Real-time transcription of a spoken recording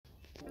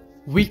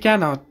We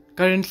cannot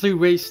currently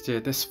register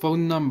this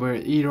phone number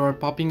error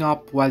popping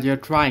up while you're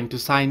trying to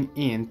sign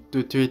in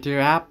to Twitter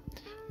app.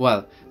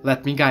 Well,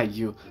 let me guide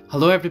you.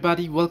 Hello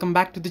everybody, welcome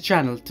back to the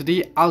channel.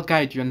 Today I'll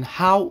guide you on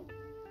how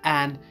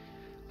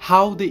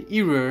the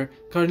error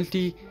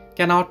currently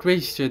cannot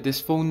register this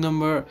phone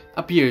number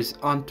appears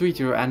on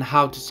Twitter and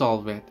how to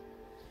solve it.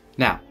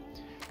 Now,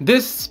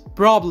 this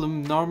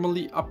problem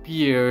normally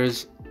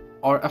appears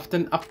or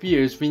often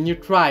appears when you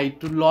try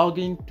to log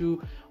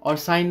into or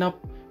sign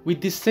up with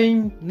the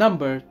same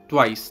number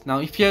twice.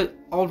 Now, if you're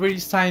already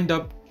signed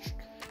up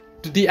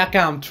to the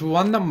account through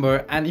one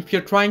number and if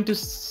you're trying to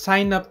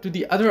sign up to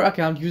the other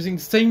account using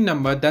the same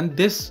number, then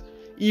this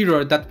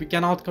error that we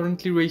cannot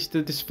currently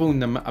register this phone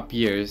number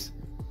appears.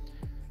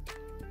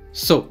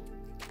 So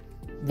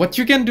what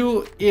you can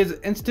do is,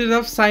 instead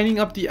of signing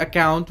up the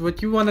account, what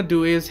you want to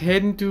do is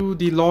head into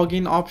the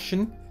login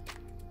option.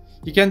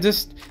 You can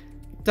just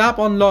tap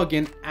on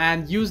login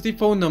and use the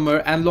phone number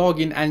and log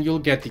in, and you'll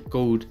get the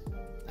code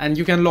and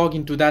you can log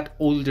into that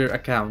older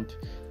account.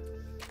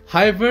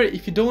 However,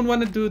 if you don't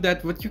want to do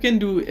that, what you can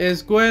do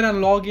is go ahead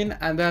and log in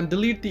and then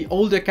delete the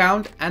old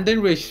account and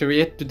then register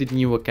it to the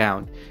new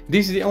account.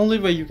 This is the only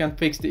way you can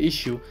fix the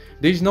issue.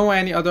 There is no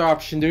any other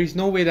option. There is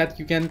no way that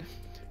you can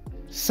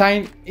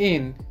sign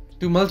in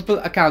to multiple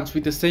accounts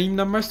with the same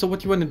number. So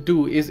what you want to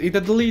do is either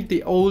delete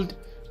the old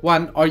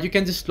one or you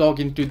can just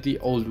log into the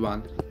old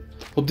one.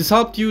 Hope this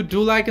helped you.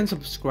 Do like and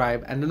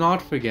subscribe, and do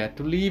not forget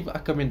to leave a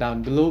comment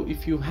down below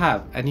if you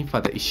have any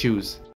further issues.